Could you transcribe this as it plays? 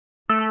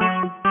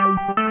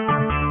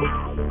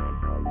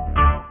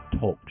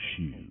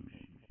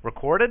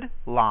Recorded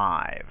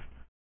live.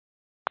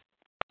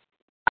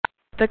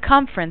 The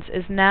conference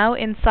is now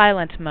in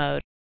silent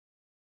mode.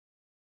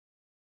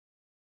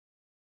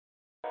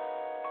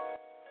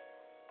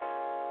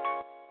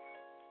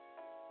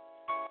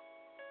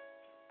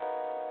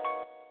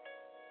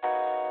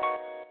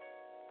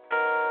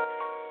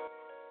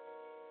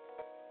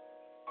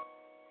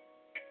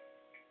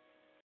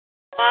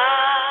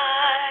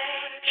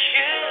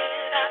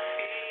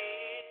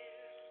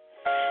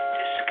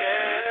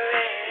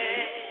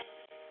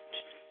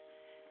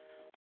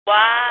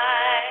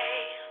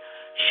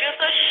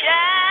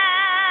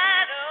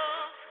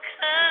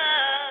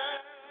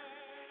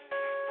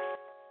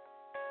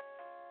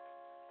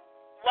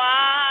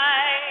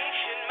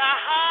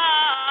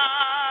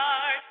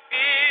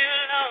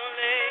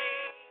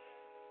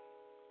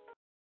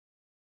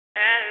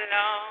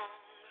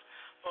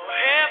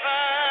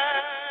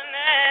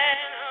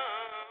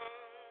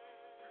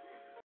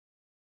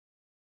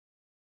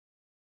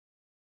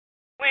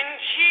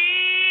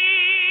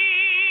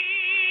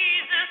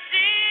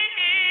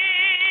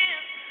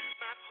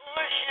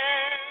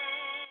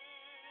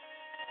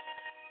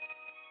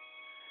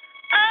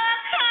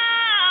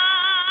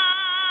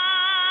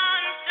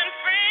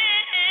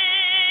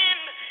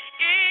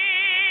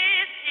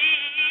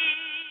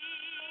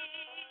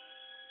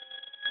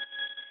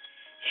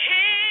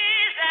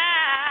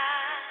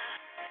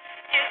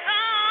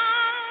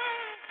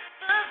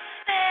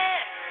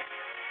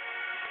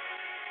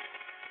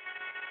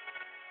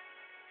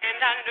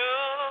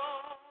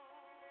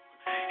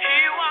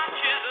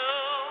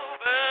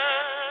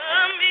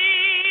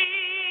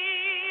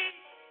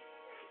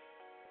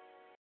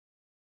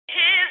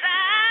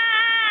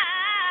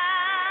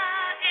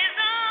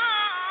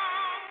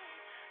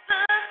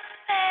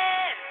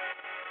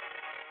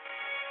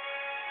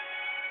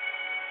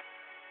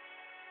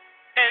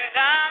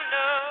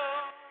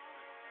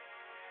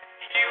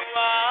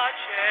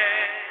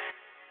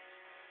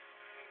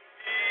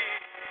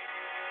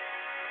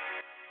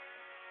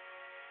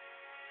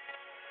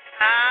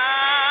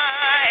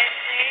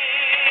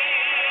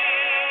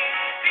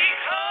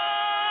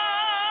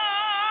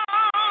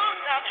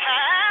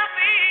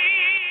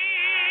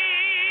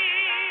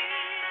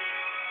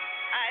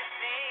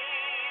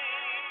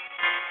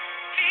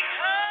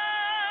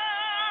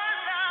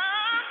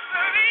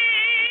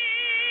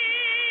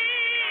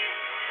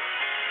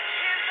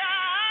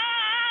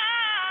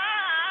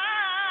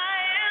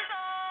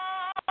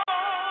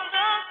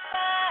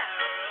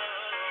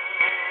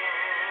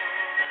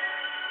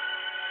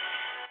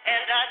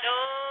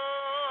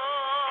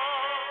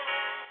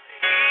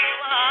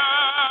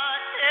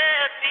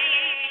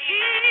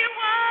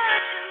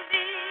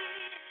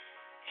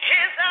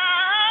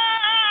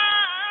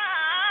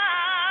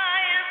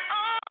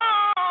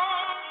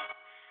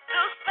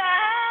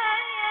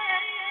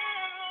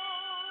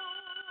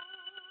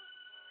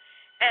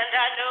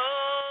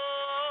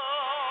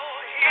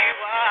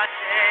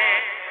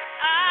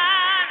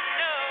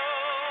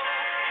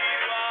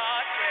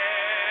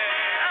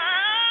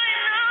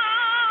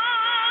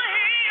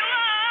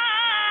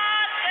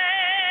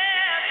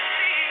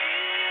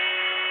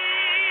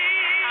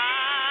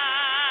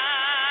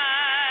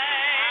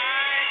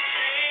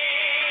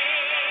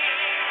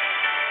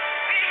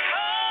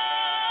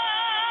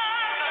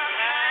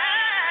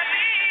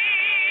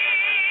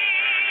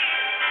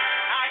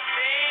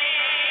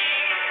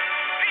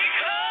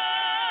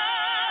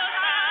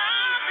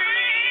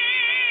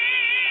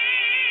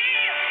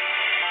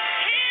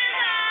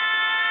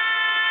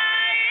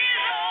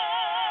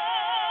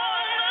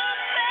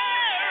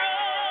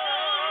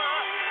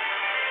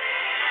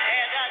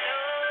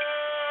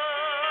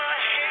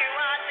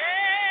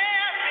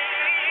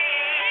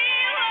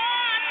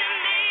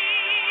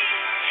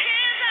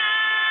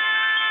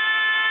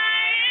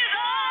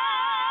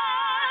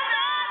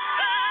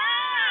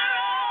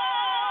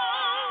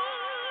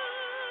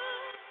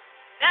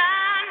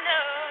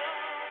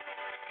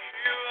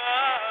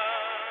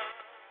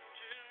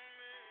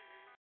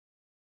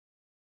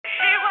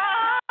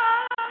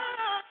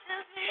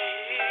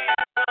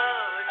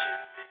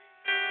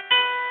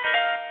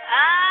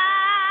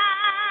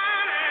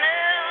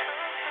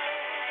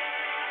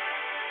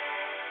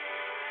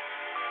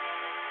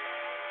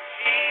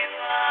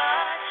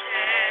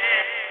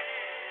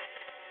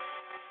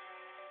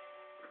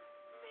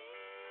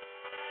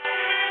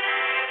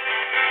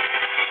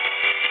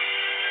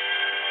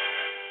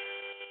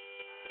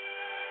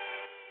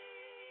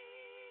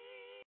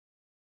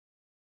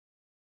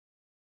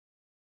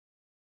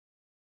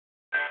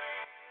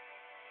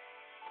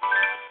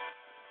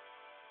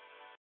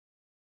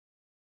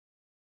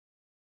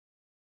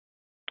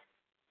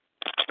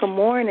 Good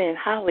morning.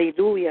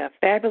 Hallelujah.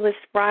 Fabulous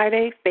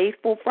Friday,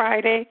 faithful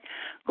Friday.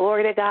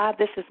 Glory to God.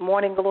 This is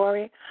Morning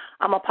Glory.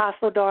 I'm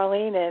Apostle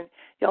Darlene, and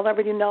y'all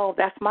already know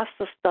that's my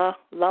sister.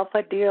 Love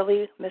her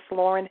dearly, Miss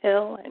Lauren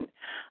Hill, and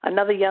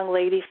another young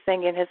lady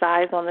singing His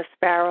Eyes on the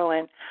Sparrow.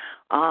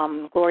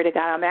 And glory to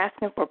God. I'm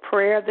asking for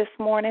prayer this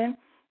morning.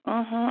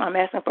 I'm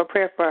asking for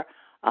prayer for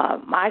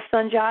my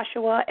son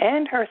Joshua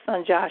and her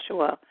son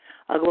Joshua.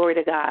 Glory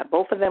to God.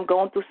 Both of them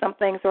going through some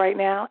things right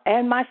now.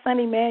 And my son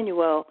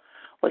Emmanuel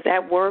was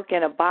at work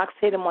and a box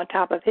hit him on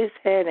top of his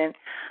head, and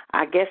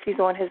I guess he's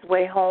on his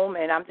way home,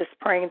 and I'm just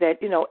praying that,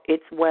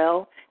 it's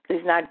well, because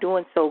he's not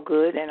doing so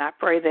good, and I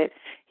pray that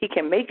he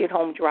can make it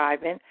home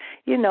driving.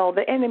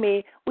 The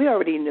enemy, we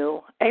already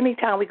knew.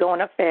 Anytime we go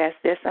on a fast,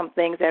 there's some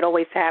things that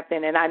always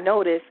happen, and I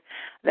notice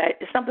that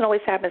something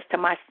always happens to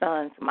my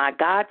sons, my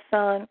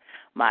godson,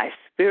 my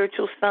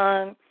spiritual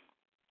son,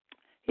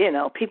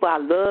 people I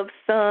love,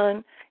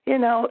 son.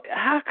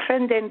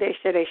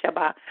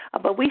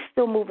 But we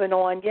still moving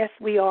on. Yes,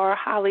 we are.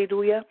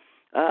 Hallelujah.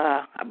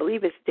 I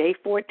believe it's day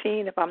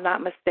 14, if I'm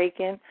not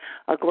mistaken.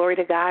 Glory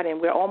to God, and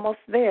we're almost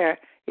there.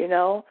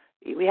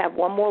 We have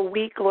one more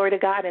week, glory to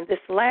God, and this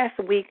last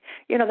week,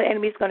 the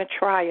enemy's going to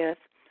try us.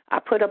 I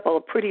put up a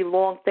pretty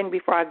long thing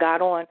before I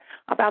got on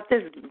about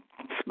this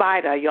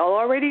spider. Y'all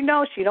already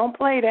know she don't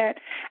play that.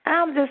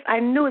 I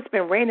knew it's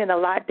been raining a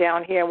lot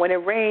down here. When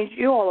it rains,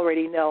 you all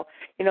already know,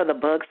 the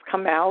bugs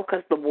come out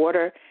because the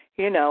water,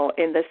 in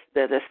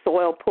the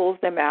soil pulls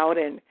them out,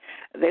 and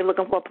they're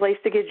looking for a place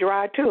to get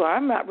dry too.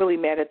 I'm not really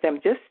mad at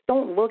them. Just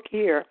don't look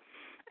here.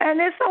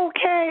 And it's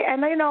okay.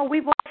 And,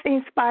 we've all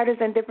seen spiders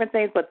and different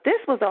things, but this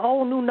was a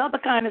whole new, another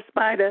kind of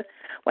spider.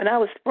 When I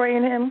was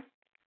spraying him,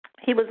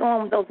 he was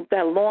on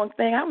that long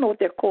thing. I don't know what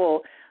they're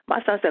called.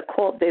 My son said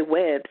called their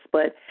webs,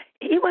 but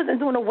he wasn't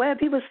doing a web.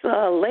 He was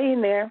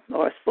laying there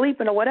or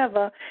sleeping or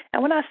whatever.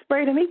 And when I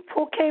sprayed him, he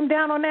came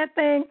down on that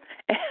thing.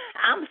 And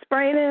I'm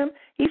spraying him.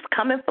 He's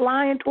coming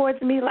flying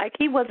towards me like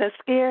he wasn't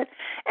scared.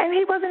 And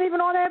he wasn't even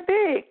all that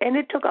big. And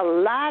it took a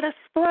lot of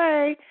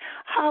spray,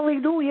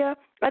 hallelujah,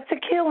 to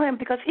kill him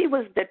because he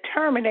was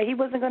determined that he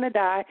wasn't going to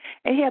die.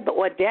 And he had the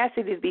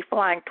audacity to be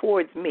flying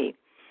towards me.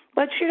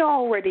 But you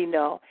already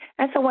know.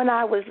 And so when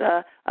I was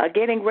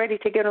getting ready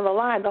to get on the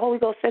line, the Holy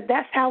Ghost said,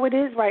 that's how it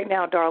is right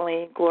now,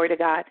 Darlene, glory to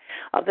God.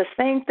 The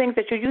same things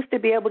that you used to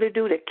be able to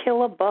do to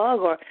kill a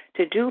bug or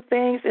to do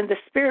things in the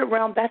spirit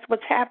realm, that's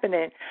what's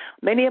happening.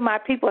 Many of my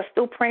people are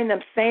still praying them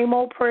same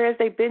old prayers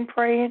they've been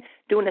praying,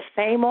 doing the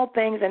same old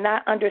things and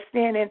not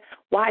understanding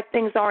why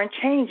things aren't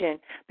changing,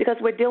 because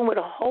we're dealing with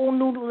a whole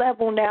new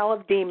level now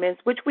of demons,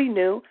 which we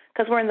knew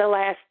because we're in the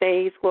last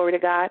days, glory to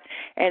God.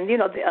 And,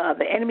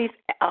 the enemy's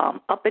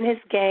up in his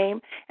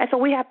game, and so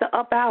we have to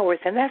up ours,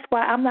 and that's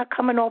why I'm not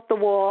coming off the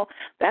wall.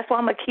 That's why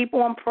I'm going to keep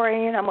on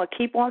praying. I'm going to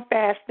keep on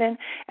fasting,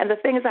 and the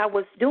things I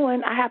was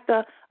doing, I have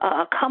to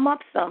come up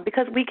some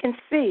because we can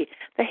see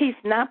that he's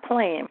not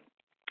playing.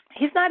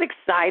 He's not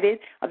excited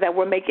that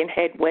we're making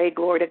headway,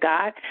 glory to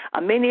God.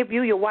 Many of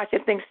you're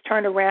watching things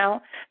turn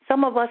around.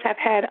 Some of us have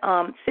had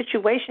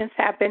situations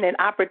happen and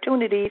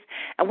opportunities,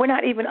 and we're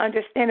not even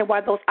understanding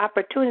why those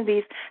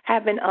opportunities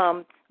haven't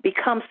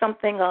become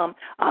something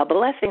a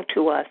blessing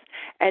to us.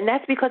 And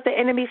that's because the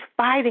enemy's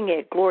fighting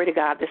it, glory to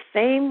God. The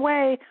same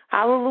way,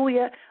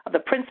 hallelujah, the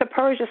Prince of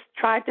Persia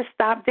tried to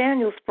stop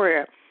Daniel's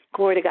prayer.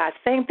 Glory to God.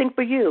 Same thing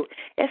for you.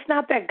 It's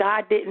not that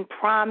God didn't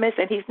promise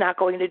and he's not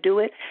going to do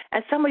it.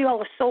 And some of y'all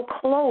are so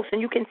close and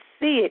you can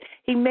see it.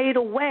 He made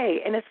a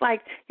way. And it's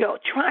like you're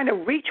trying to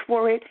reach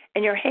for it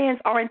and your hands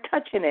aren't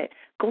touching it.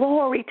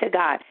 Glory to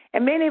God.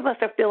 And many of us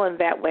are feeling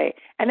that way.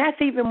 And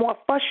that's even more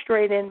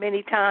frustrating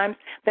many times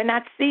than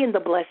not seeing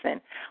the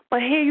blessing. But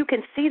here you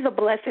can see the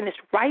blessing. It's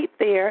right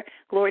there.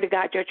 Glory to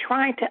God. You're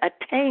trying to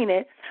attain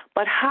it.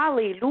 But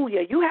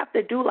hallelujah, you have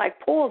to do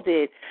like Paul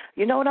did.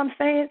 You know what I'm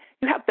saying?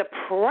 You have to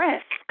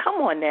press. Come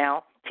on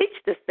now. Teach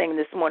this thing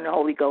this morning,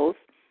 Holy Ghost.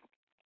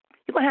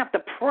 You're going to have to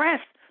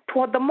press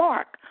toward the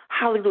mark.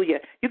 Hallelujah.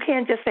 You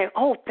can't just say,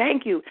 oh,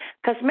 thank you,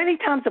 because many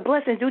times the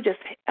blessings do just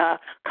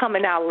come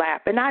in our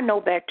lap, and I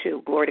know that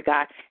too, glory to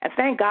God, and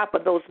thank God for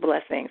those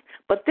blessings.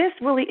 But this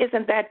really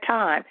isn't that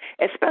time,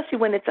 especially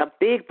when it's a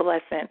big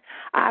blessing.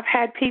 I've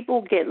had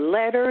people get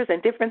letters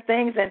and different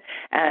things,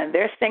 and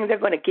they're saying they're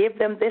going to give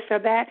them this or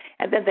that,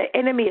 and then the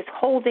enemy is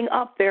holding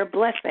up their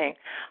blessing.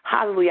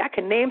 Hallelujah. I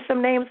can name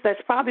some names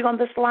that's probably on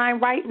this line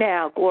right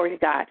now, glory to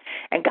God.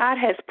 And God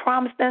has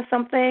promised them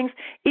some things,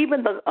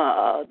 even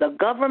the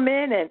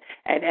government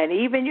and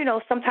even,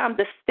 sometimes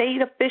the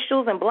state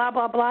officials and blah,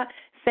 blah, blah,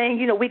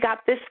 saying, we got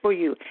this for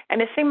you.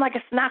 And it seemed like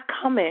it's not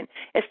coming.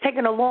 It's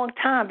taking a long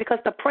time because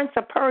the Prince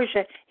of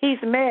Persia, he's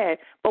mad.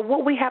 But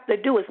what we have to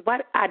do is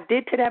what I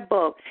did to that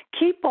bug.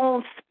 Keep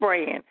on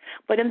spraying.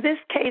 But in this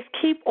case,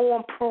 keep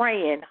on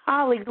praying.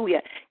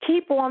 Hallelujah.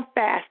 Keep on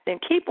fasting.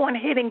 Keep on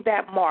hitting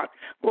that mark.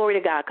 Glory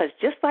to God. Because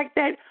just like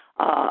that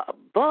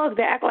bug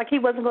that acted like he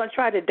wasn't going to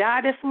try to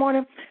die this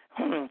morning,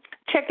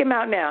 check him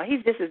out now.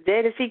 He's just as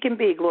dead as he can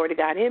be, glory to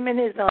God. Him and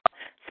his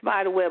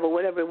spider web or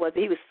whatever it was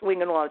he was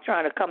swinging on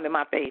trying to come in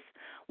my face.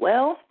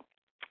 Well,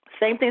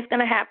 same thing's going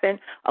to happen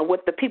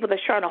with the people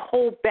that's trying to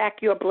hold back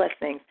your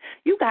blessings.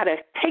 You got to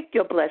take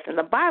your blessing.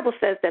 The Bible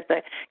says that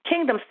the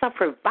kingdom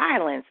suffered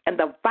violence, and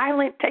the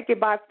violent take it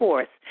by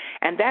force.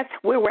 And that's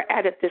where we're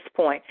at this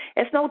point.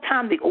 It's no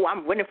time to,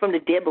 I'm running from the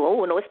devil.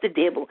 Oh, no, it's the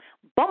devil.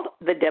 Bump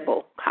the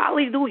devil.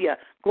 Hallelujah.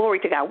 Glory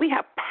to God. We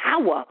have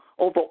power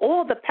over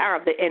all the power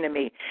of the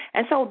enemy.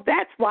 And so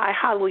that's why,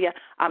 hallelujah,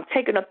 I'm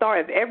taking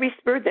authority of every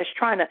spirit that's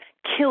trying to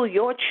kill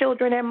your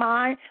children and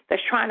mine,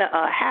 that's trying to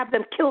have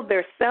them kill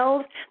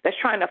themselves, that's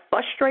trying to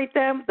frustrate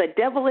them. The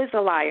devil is a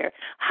liar.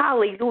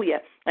 Hallelujah.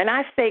 And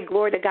I say,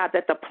 glory to God,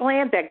 that the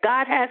plan that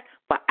God has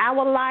for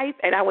our life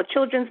and our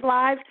children's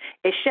lives,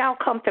 it shall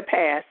come to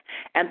pass.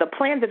 And the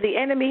plan that the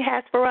enemy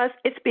has for us,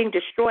 it's being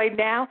destroyed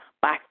now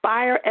by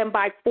fire and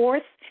by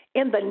force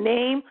in the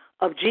name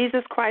of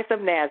Jesus Christ of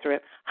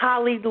Nazareth.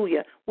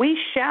 Hallelujah. We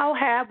shall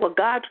have what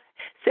God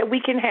said we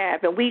can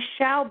have, and we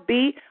shall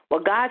be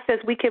what God says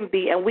we can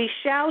be, and we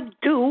shall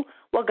do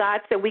what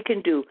God said we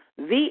can do.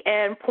 The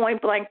end,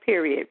 point blank,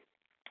 period.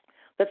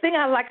 The thing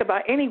I like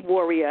about any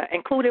warrior,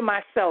 including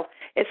myself,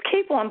 is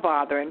keep on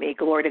bothering me,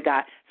 glory to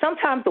God.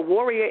 Sometimes the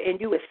warrior in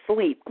you is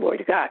asleep, glory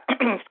to God,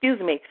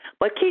 excuse me,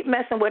 but keep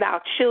messing with our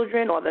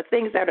children or the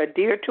things that are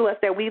dear to us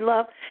that we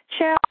love.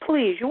 Child,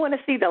 please, you want to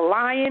see the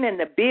lion and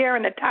the bear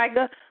and the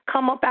tiger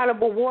come up out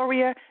of a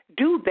warrior?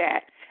 Do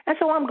that. And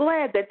so I'm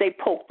glad that they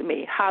poked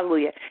me.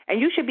 Hallelujah.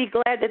 And you should be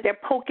glad that they're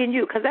poking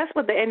you, because that's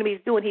what the enemy's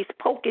doing. He's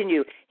poking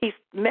you. He's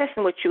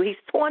messing with you. He's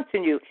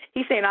taunting you.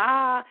 He's saying,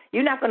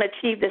 you're not going to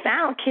achieve this. I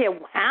don't care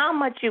how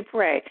much you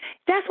pray.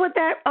 That's what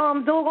that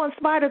doggone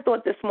spider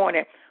thought this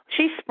morning.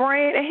 She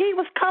sprayed, and he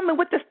was coming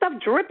with the stuff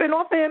dripping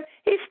off him.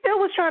 He still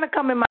was trying to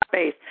come in my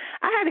face.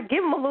 I had to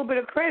give him a little bit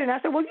of credit. And I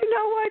said, well, you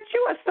know what?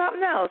 You are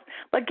something else.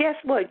 But guess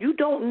what? You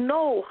don't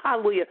know,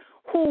 hallelujah,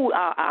 who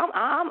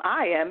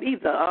I am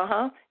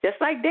either, just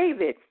like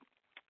David.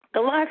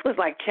 Goliath was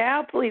like,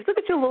 child, please, look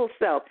at your little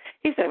self.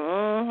 He said,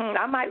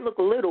 I might look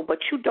little, but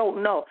you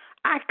don't know.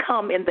 I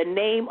come in the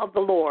name of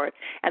the Lord.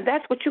 And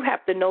that's what you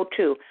have to know,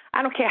 too.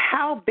 I don't care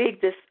how big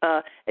this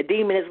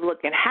demon is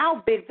looking,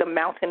 how big the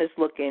mountain is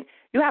looking.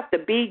 You have to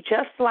be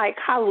just like,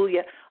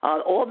 hallelujah,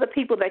 all the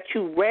people that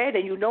you read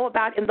and you know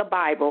about in the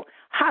Bible.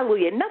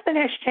 Hallelujah. Nothing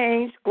has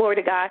changed. Glory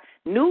to God.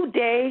 New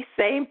day,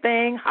 same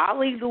thing.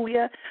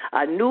 Hallelujah.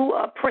 New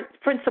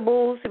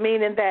principles,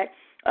 meaning that,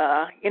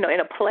 in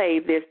a play,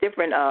 there's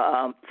different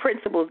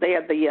principles. They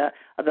are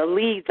the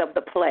leads of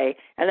the play,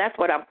 and that's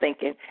what I'm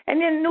thinking.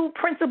 And then new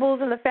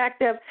principles in the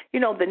fact of,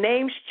 the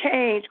names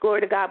change,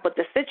 glory to God, but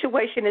the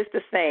situation is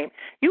the same.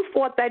 You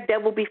fought that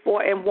devil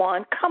before and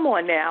won. Come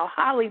on now.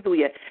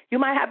 Hallelujah. You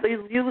might have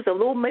to use a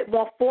little bit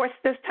more force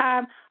this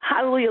time.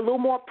 Hallelujah. A little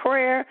more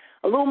prayer,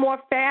 a little more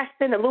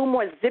fasting, a little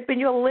more zipping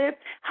your lip.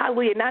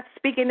 Hallelujah. Not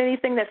speaking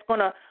anything that's going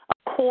to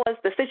cause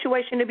the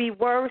situation to be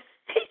worse.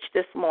 Teach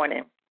this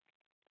morning.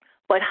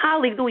 But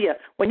hallelujah,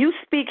 when you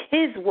speak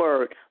his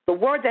word, the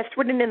word that's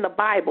written in the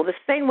Bible, the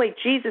same way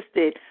Jesus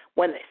did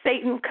when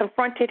Satan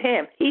confronted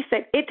him, he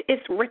said, it is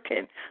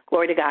written,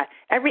 glory to God.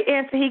 Every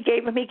answer he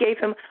gave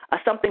him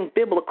something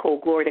biblical,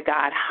 glory to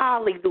God.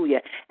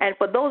 Hallelujah. And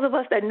for those of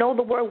us that know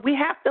the word, we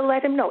have to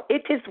let him know,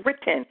 it is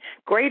written.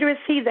 Greater is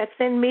he that's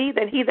in me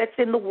than he that's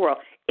in the world.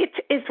 It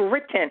is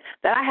written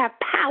that I have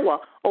power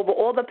over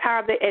all the power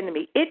of the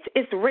enemy. It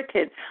is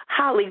written,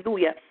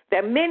 hallelujah,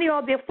 that many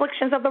are the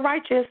afflictions of the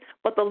righteous,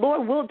 but the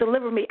Lord will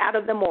deliver me out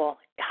of them all.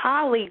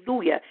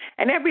 Hallelujah.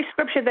 And every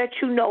scripture that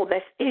you know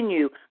that's in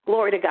you,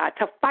 glory to God,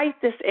 to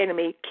fight this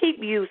enemy, keep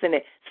using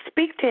it.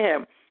 Speak to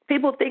him.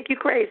 People think you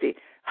crazy.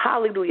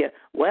 Hallelujah.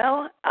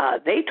 Well,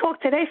 they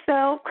talk to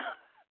themselves.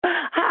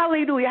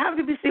 Hallelujah. How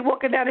many people see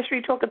walking down the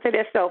street talking to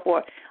themselves?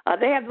 Or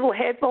they have little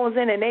headphones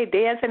in and they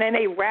dancing and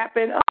they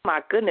rapping. Oh,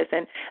 my goodness.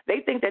 And they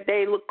think that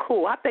they look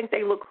cool. I think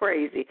they look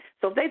crazy.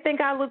 So if they think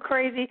I look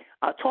crazy,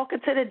 talking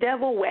to the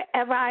devil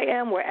wherever I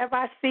am, wherever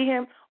I see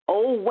him,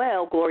 oh,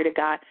 well, glory to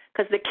God.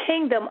 Because the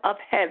kingdom of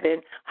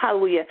heaven,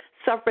 hallelujah,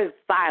 suffers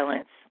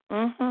violence.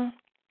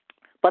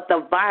 But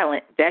the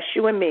violent, that's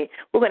you and me,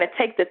 we're going to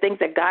take the things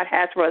that God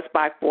has for us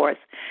by force.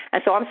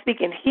 And so I'm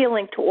speaking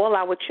healing to all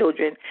our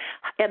children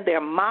in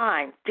their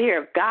mind,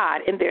 dear God,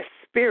 in their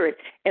spirit,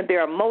 in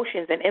their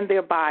emotions, and in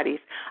their bodies.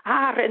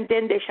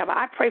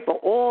 I pray for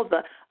all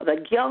the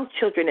young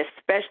children,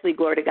 especially,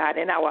 glory to God,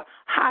 in our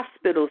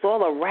hospitals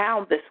all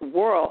around this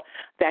world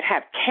that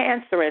have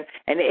cancer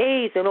and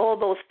AIDS and all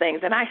those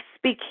things. And I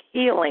speak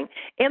healing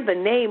in the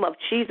name of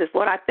Jesus.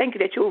 Lord, I thank you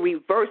that you will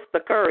reverse the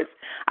curse.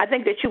 I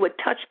think that you would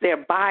touch their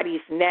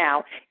bodies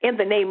now in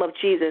the name of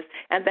Jesus,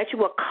 and that you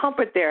will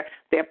comfort their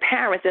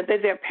parents, and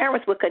that their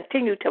parents will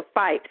continue to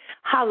fight.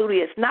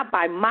 Hallelujah. It's not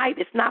by might,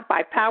 it's not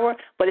by power,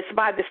 but it's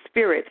by the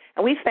Spirit.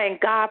 And we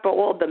thank God for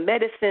all the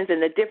medicines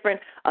and the different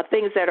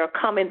things that are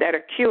coming that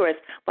are cures.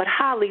 But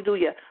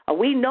hallelujah,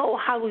 we know,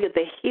 hallelujah,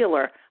 the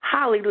healer.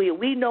 Hallelujah,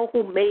 we know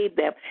who made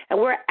them. And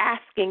we're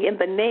asking in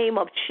the name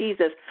of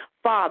Jesus,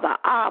 Father,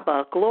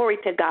 Abba, glory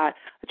to God,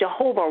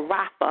 Jehovah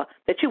Rapha,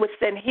 that you would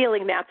send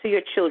healing now to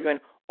your children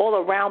all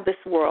around this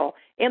world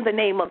in the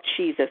name of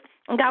Jesus.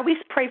 And God, we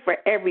pray for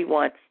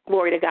everyone,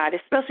 glory to God,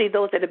 especially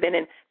those that have been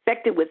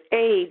infected with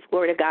AIDS,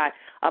 glory to God,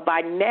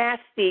 by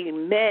nasty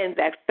men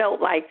that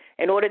felt like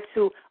in order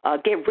to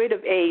get rid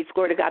of AIDS,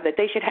 glory to God, that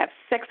they should have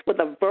sex with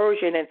a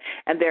virgin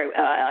and their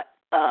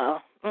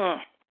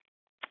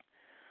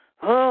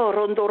Oh,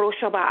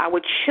 Rondoroshaba,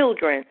 our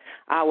children,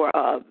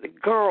 our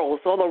girls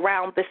all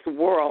around this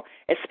world,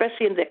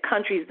 especially in the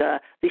countries,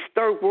 these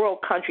third world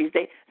countries.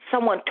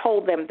 Someone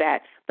told them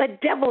that the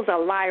devil's a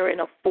liar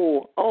and a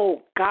fool.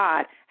 Oh,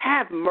 God,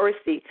 have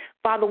mercy.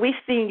 Father, we've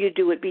seen you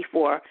do it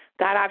before.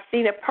 God, I've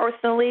seen it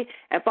personally.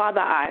 And, Father,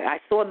 I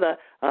saw the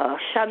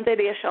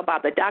Shandaresh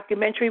about the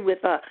documentary with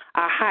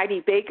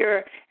Heidi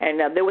Baker, and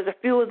there was a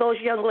few of those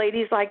young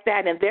ladies like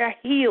that, and they're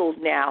healed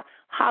now.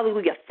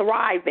 Hallelujah,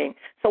 thriving.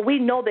 So we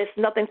know there's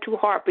nothing too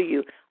hard for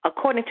you.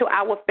 According to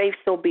our faith,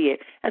 so be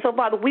it. And so,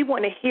 Father, we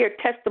want to hear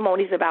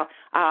testimonies about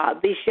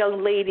these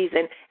young ladies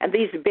and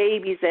these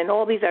babies and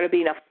all these that are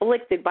being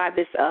afflicted by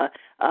this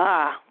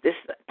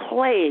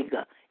plague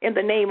in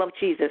the name of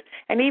Jesus.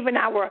 And even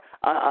our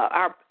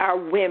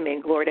women,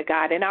 glory to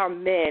God, and our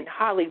men,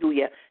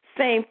 hallelujah.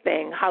 Same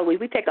thing, hallelujah.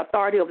 We take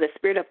authority over the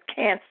spirit of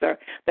cancer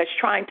that's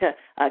trying to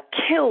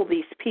kill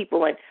these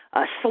people, and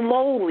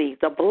slowly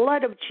the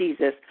blood of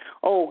Jesus,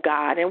 oh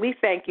God. And we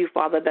thank you,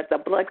 Father, that the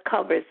blood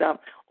covers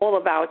all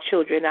of our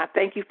children. I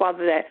thank you,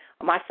 Father, that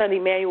my son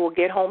Emmanuel will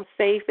get home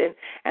safe,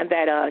 and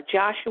that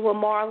Joshua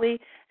Marley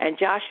and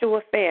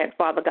Joshua Fan,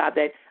 Father God,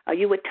 that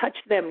you would touch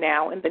them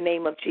now in the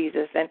name of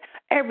Jesus. And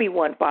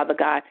everyone, Father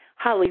God,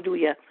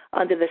 hallelujah,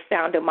 under the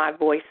sound of my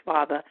voice,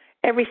 Father,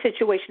 every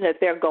situation that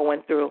they're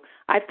going through,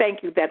 I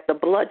thank you that the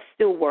blood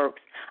still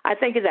works. I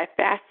thank you that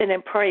fasting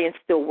and praying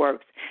still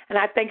works. And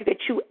I thank you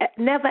that you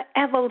never,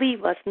 ever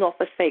leave us nor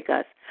forsake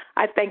us.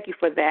 I thank you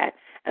for that.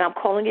 And I'm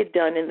calling it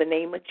done in the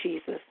name of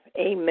Jesus.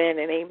 Amen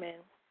and amen.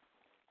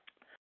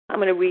 I'm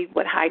going to read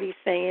what Heidi's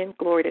saying.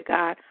 Glory to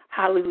God.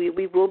 Hallelujah.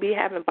 We will be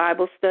having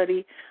Bible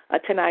study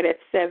tonight at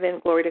 7.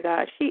 Glory to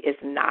God. She is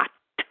not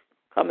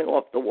coming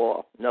off the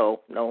wall.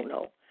 No.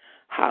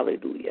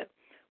 Hallelujah.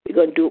 We're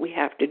going to do what we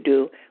have to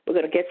do. We're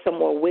going to get some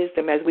more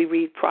wisdom as we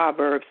read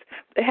Proverbs.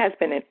 It has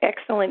been an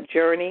excellent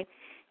journey,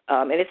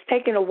 and it's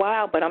taken a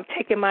while, but I'm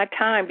taking my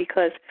time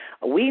because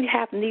we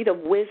have need of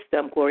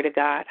wisdom, glory to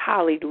God.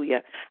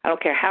 Hallelujah. I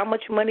don't care how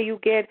much money you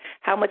get,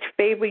 how much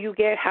favor you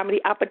get, how many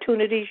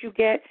opportunities you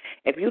get.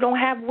 If you don't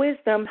have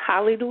wisdom,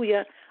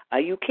 hallelujah,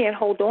 you can't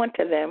hold on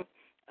to them.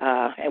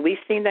 And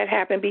we've seen that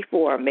happen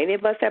before. Many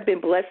of us have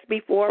been blessed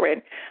before,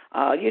 and,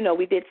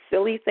 we did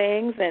silly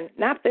things, and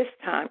not this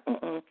time.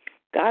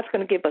 God's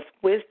going to give us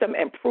wisdom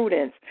and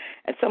prudence.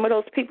 And some of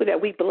those people that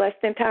we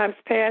blessed in times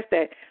past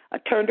that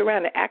turned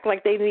around and act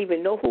like they didn't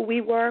even know who we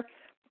were,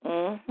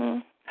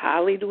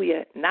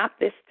 hallelujah, not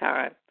this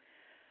time.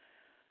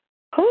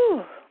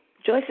 Whew.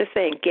 Joyce is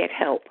saying, get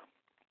help.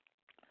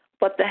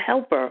 But the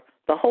helper,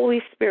 the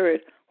Holy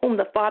Spirit, whom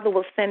the Father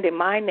will send in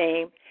my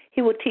name,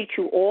 he will teach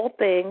you all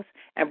things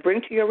and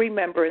bring to your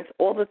remembrance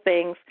all the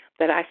things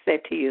that I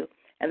said to you.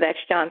 And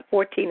that's John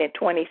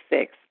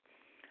 14:26.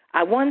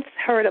 I once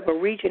heard of a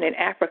region in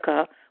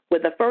Africa where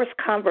the first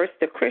converts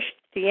to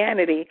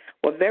Christianity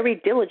were very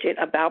diligent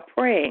about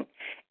praying.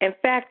 In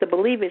fact, the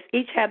believers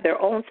each had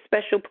their own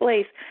special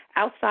place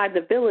outside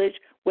the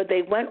village where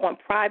they went on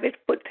private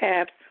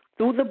footpaths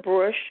through the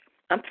brush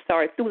to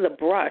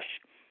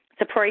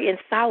pray in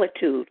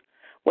solitude.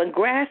 When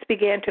grass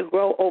began to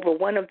grow over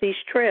one of these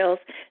trails,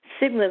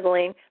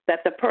 signaling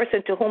that the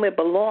person to whom it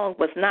belonged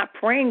was not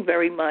praying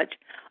very much,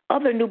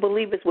 other new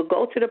believers would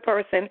go to the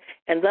person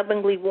and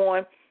lovingly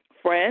warn,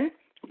 friend,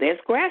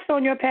 there's grass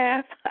on your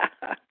path.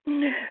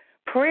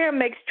 Prayer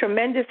makes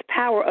tremendous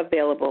power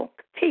available.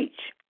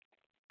 Teach.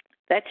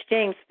 That's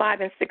James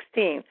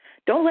 5:16.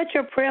 Don't let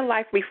your prayer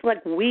life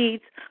reflect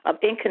weeds of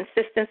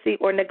inconsistency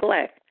or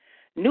neglect.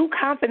 New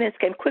confidence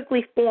can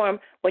quickly form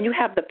when you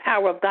have the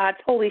power of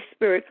God's Holy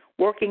Spirit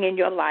working in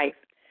your life.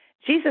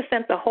 Jesus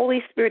sent the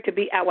Holy Spirit to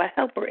be our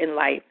helper in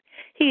life.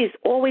 He is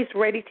always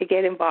ready to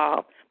get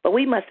involved, but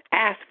we must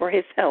ask for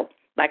his help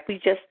like we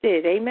just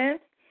did. Amen?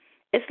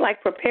 It's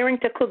like preparing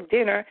to cook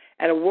dinner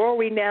and a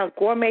world-renowned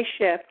gourmet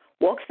chef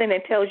walks in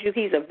and tells you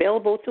he's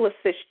available to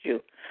assist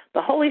you.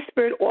 The Holy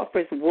Spirit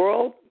offers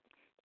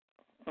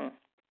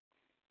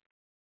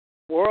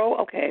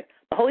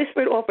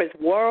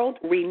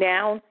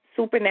world-renowned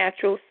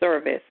supernatural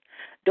service.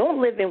 Don't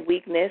live in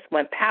weakness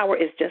when power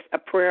is just a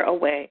prayer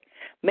away.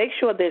 Make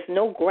sure there's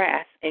no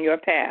grass in your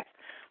path.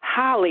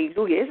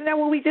 Hallelujah. Isn't that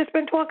what we just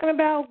been talking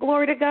about?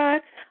 Glory to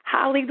God.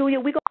 Hallelujah.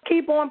 We're going to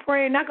keep on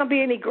praying. Not going to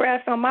be any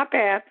grass on my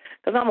path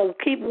because I'm going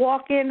to keep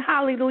walking.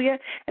 Hallelujah.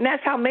 And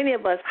that's how many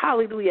of us,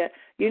 hallelujah,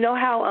 you know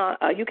how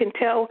you can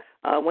tell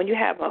when you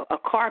have a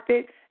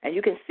carpet and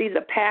you can see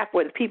the path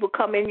where the people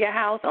come in your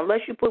house.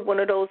 Unless you put one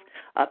of those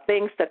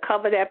things to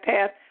cover that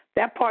path,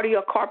 that part of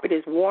your carpet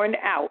is worn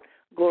out.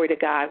 Glory to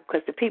God,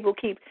 because the people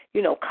keep,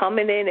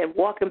 coming in and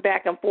walking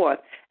back and forth.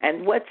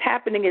 And what's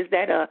happening is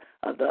that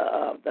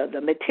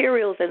the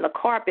materials in the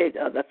carpet,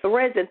 the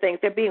threads and things,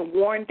 they're being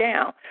worn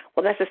down.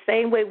 Well, that's the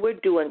same way we're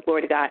doing,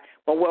 glory to God.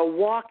 When we're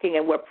walking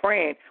and we're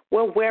praying,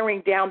 we're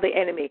wearing down the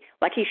enemy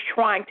like he's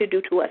trying to do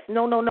to us.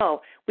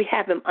 No. We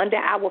have him under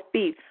our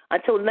feet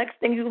until the next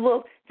thing you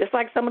look, just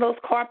like some of those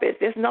carpets,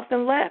 there's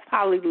nothing left.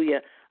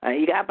 Hallelujah.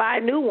 You got to buy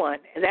a new one.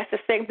 And that's the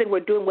same thing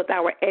we're doing with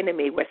our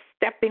enemy. We're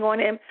stepping on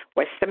him.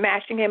 We're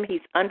smashing him. He's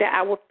under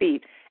our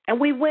feet. And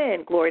we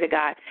win, glory to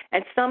God.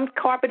 And some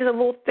carpet is a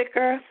little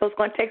thicker, so it's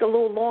going to take a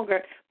little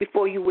longer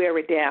before you wear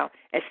it down.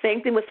 And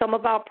same thing with some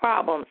of our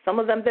problems. Some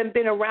of them have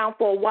been around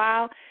for a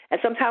while, and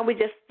sometimes we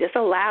just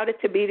allowed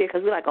it to be there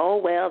because we're like, oh,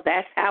 well,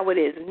 that's how it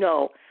is.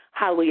 No,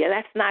 hallelujah,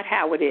 that's not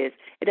how it is.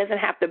 It doesn't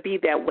have to be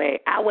that way.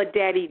 Our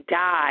daddy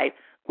died,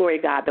 glory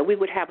to God, that we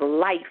would have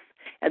life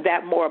and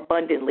that more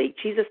abundantly.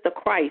 Jesus the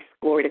Christ,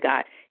 glory to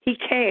God. He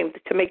came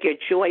to make your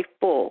joy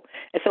full.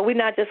 And so we're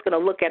not just going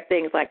to look at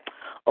things like,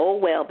 oh,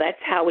 well, that's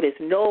how it is.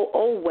 No,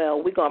 oh,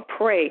 well, we're going to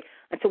pray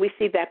until we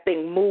see that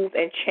thing move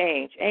and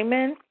change.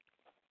 Amen?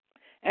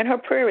 And her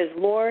prayer is,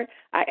 Lord,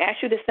 I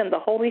ask you to send the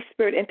Holy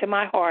Spirit into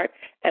my heart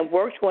and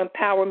work to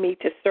empower me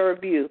to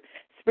serve you.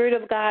 Spirit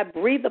of God,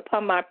 breathe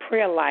upon my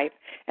prayer life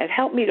and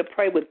help me to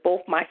pray with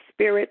both my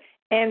spirit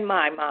and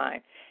my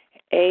mind.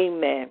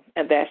 Amen.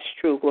 And that's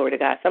true, glory to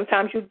God.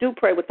 Sometimes you do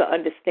pray with the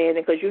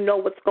understanding because you know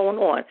what's going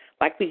on,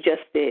 like we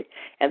just did.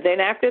 And then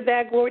after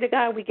that, glory to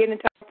God, we get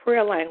into our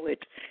prayer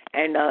language.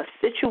 And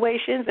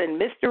situations and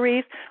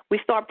mysteries, we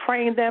start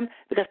praying them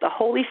because the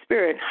Holy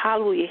Spirit,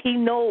 hallelujah, He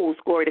knows,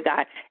 glory to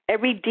God,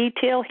 every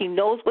detail. He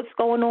knows what's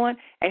going on,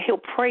 and He'll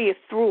pray it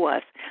through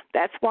us.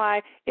 That's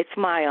why it's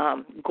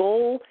my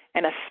goal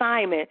and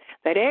assignment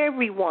that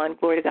everyone,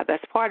 glory to God,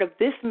 that's part of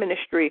this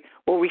ministry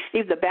will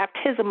receive the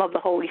baptism of the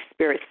Holy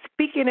Spirit,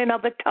 speaking in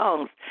other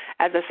tongues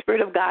as the Spirit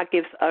of God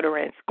gives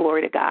utterance,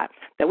 glory to God,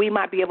 that we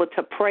might be able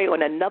to pray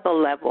on another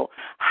level.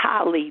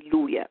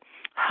 Hallelujah.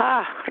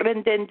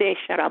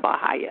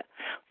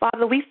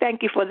 Father, we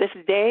thank you for this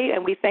day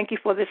and we thank you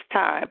for this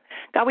time.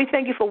 God, we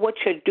thank you for what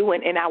you're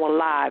doing in our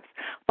lives.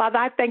 Father,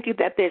 I thank you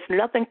that there's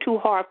nothing too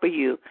hard for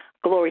you,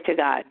 glory to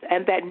God,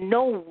 and that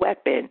no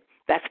weapon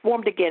that's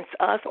formed against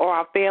us or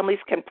our families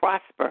can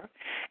prosper.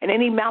 And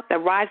any mouth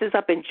that rises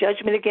up in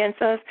judgment against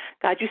us,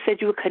 God, you said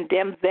you would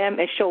condemn them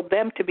and show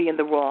them to be in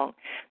the wrong.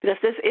 Because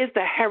this is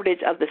the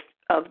heritage of the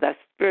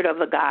Spirit of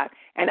the God,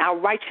 and our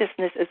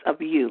righteousness is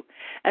of you.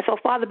 And so,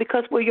 Father,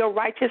 because we're your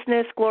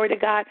righteousness, glory to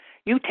God,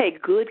 you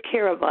take good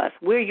care of us.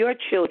 We're your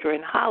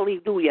children.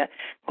 Hallelujah.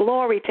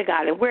 Glory to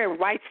God. And we're in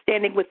right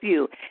standing with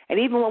you. And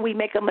even when we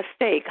make a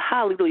mistake,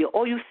 hallelujah,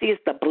 all you see is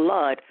the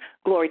blood.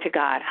 Glory to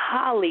God.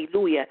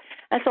 Hallelujah.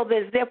 And so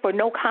there's therefore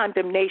no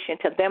condemnation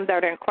to them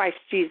that are in Christ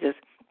Jesus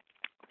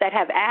that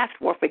have asked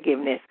for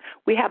forgiveness.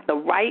 We have the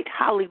right,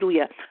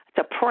 hallelujah,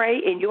 to pray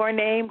in your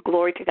name,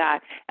 glory to God.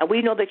 And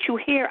we know that you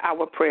hear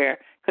our prayer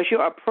because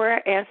you're a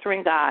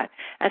prayer-answering God.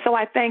 And so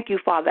I thank you,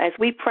 Father, as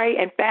we pray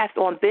and fast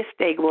on this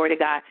day, glory to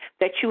God,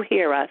 that you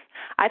hear us.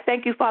 I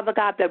thank you, Father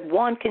God, that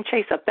one can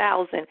chase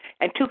 1,000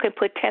 and two can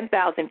put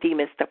 10,000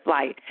 demons to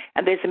flight.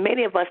 And there's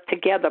many of us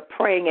together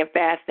praying and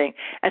fasting.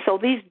 And so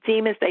these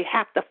demons, they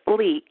have to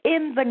flee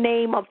in the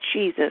name of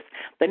Jesus,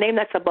 the name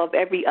that's above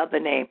every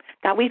other name.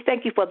 God, we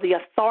thank you for the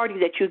authority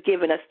that you've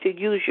given us to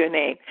use your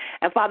name.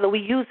 And, Father, we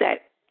use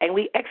that and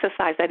we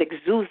exercise that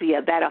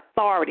exousia, that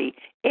authority,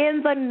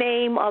 in the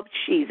name of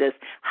Jesus.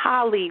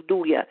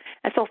 Hallelujah.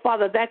 And so,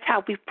 Father, that's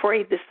how we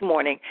prayed this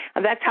morning,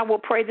 and that's how we'll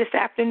pray this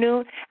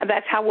afternoon, and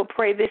that's how we'll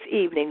pray this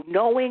evening,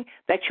 knowing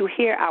that you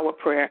hear our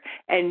prayer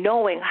and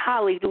knowing,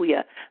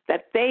 hallelujah,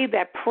 that they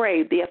that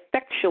pray the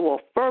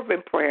effectual,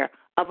 fervent prayer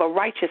of a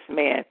righteous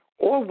man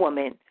or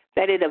woman,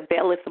 that it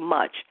availeth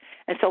much.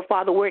 And so,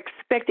 Father, we're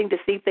expecting to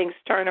see things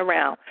turn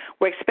around.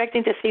 We're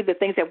expecting to see the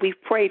things that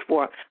we've prayed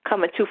for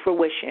come into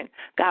fruition.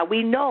 God,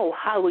 we know,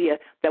 hallelujah,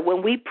 that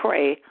when we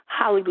pray,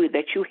 hallelujah,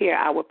 that you hear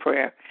our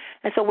prayer.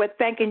 And so we're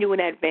thanking you in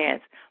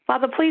advance.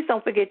 Father, please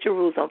don't forget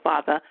Jerusalem,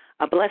 Father.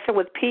 Bless her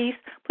with peace.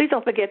 Please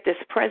don't forget this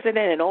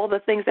president and all the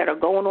things that are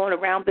going on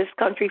around this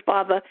country,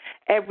 Father.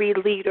 Every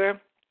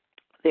leader.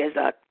 There's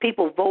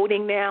people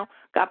voting now.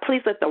 God,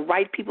 please let the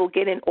right people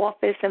get in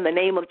office in the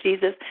name of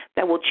Jesus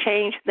that will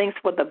change things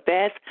for the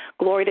best.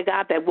 Glory to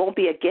God, that won't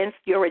be against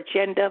your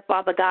agenda,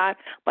 Father God,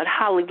 but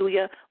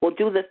hallelujah, will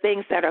do the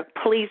things that are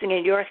pleasing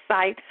in your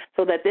sight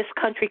so that this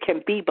country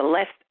can be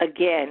blessed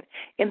again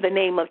in the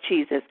name of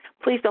Jesus.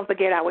 Please don't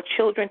forget our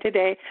children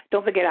today.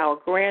 Don't forget our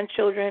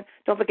grandchildren.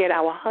 Don't forget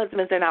our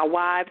husbands and our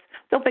wives.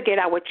 Don't forget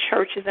our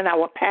churches and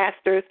our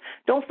pastors.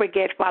 Don't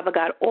forget, Father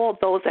God, all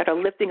those that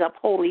are lifting up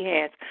holy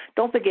hands.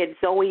 Don't forget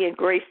Zoe and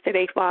Grace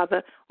today, Father.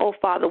 Oh,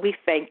 Father, we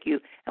thank you.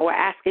 And we're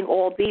asking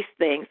all these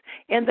things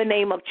in the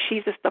name of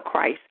Jesus the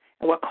Christ,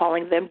 and we're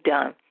calling them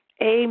done.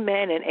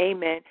 Amen and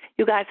amen.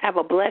 You guys have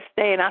a blessed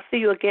day, and I'll see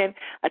you again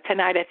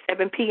tonight at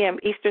 7 p.m.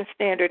 Eastern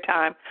Standard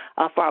Time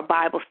for our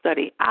Bible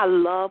study. I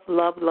love,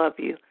 love, love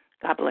you.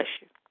 God bless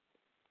you.